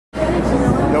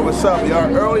Yo, what's up,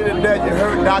 y'all? Earlier today, you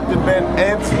heard Dr. Ben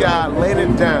and T.I. laying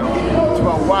it down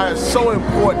about why it's so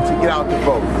important to get out the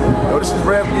vote. Yo, this is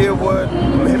Rev Yearwood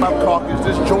from the Hip Hop Caucus.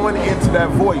 Just join into that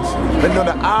voice. Let know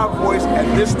that our voice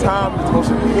at this time is the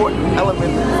most important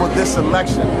element for this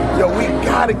election. Yo, we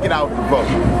gotta get out the vote.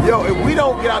 Yo, if we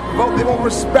don't get out the vote, they won't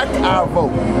respect our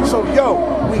vote. So,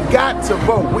 yo, we got to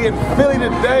vote. We in Philly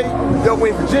today, yo, we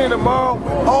in Virginia tomorrow,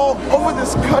 all over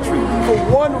this country for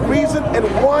one reason and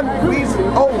one reason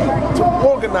only, to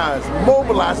organize,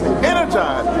 mobilize, and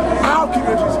energize our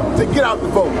communities to get out the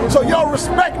vote. So y'all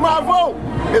respect my vote.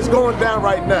 It's going down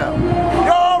right now.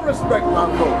 Y'all respect my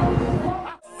vote.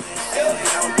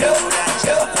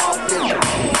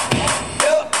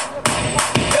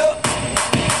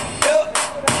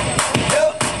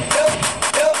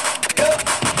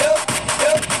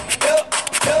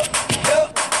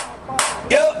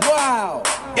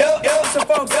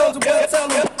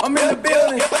 I'm in the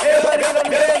building. Everybody get on the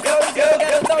bed.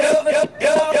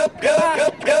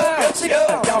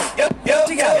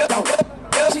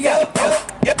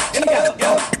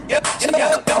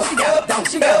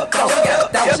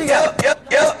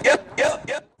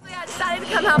 I decided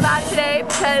to come help out today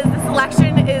because this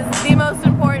election is the most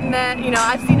important that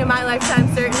I've seen in my lifetime,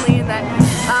 certainly, and that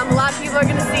a lot of people are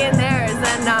going to see in theirs.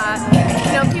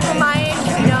 And people my age,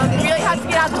 you really have to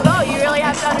get out the vote. You really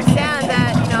have to understand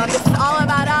that this is all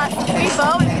about us. If we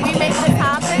vote, if we make this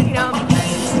happen,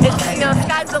 it's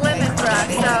sky's the limit for us.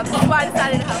 So that's why I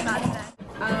decided to help out today.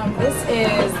 This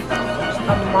is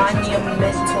a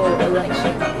monumental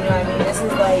election. You know what I mean? This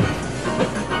is like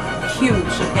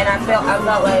huge, and I felt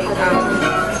like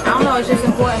I don't know. It's just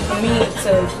important for me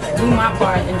to do my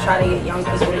part and try to get young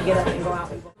people to get up and go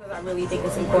out and vote. Because I really think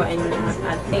it's important.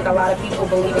 I think a lot of people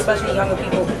believe, especially younger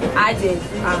people. I did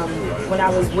when I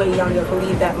was way younger,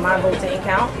 believe that my vote didn't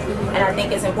count, and I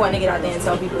think it's important to get out there and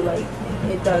tell people like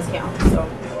it does count. So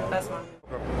that's my.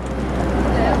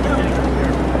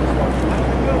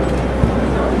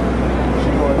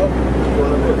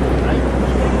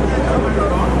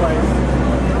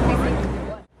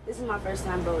 This is my first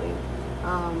time voting.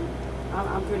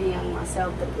 I'm pretty young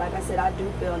myself, but like I said, I do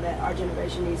feel that our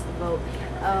generation needs to vote.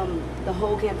 The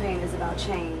whole campaign is about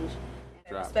change.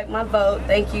 I respect my vote.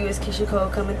 Thank you. It's Keyshia Cole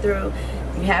coming through.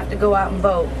 You have to go out and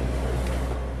vote.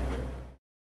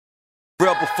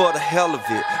 Rebel for the hell of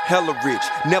it, hella rich.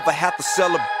 Never have to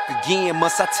celebrate again.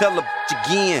 Must I tell a bitch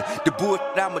again? The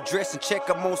bullshit I'm addressing, check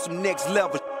I'm on some next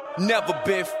level. Never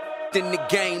been in the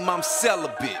game, I'm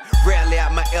celibate. Rarely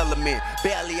out my element,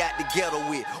 barely out the ghetto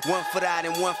with 1 foot out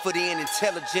and 1 foot in,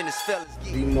 intelligent as fellas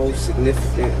get. The most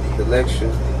significant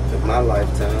election of my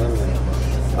lifetime,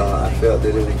 and I felt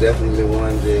that it was definitely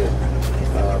one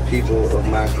that people of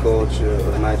my culture,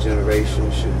 of my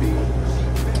generation, should be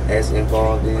as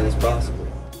involved in as possible.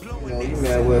 You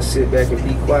may as well sit back and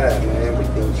be quiet, man,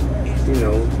 because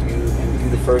you're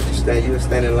the first to stand. You'll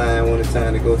stand in line when it's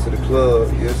time to go to the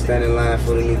club. You'll stand in line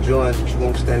for the new joint, but you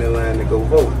won't stand in line to go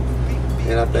vote.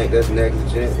 And I think that's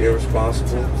negligent,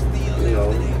 irresponsible,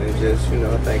 and just,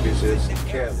 I think it's just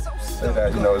careless. Say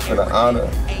that, it's been an honor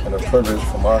and a privilege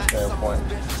from our standpoint,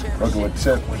 working with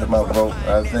Tip, which is my vote.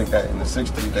 I think that in the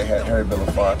 60s they had Harry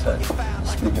Belafonte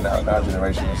speaking out, in our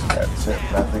generation is at Tip.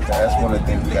 And I think that's one of the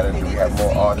things we got to do. We have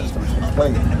more artists that we can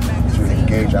play to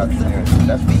engage our community.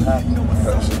 That's what's happening.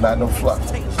 This is not no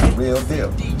fluff. It's a real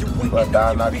deal. People are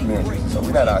dying in our communities. So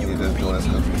we're not out here just doing this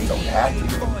because we don't have to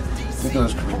do it. We do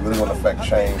this because we really want to affect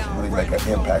change and really make an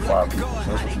impact for our people. So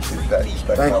that's what you see today.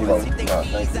 Thank you.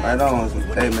 Right on.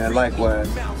 Hey man, likewise.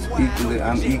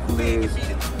 I'm equally as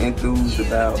enthused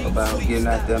about getting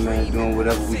out there, man, doing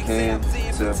whatever we can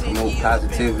to promote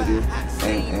positivity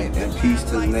and peace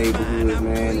to the neighborhood,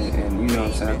 man. And you know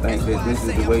what I'm saying? I think that this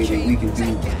is the way that we can do,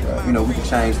 we can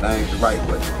change things the right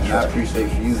way. And I appreciate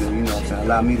for you to,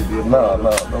 allow me to be a part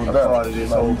of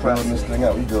this whole process. This thing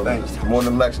out. We do it. More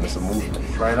than an election, it's a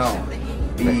movement. Right on.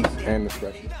 And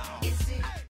discretion.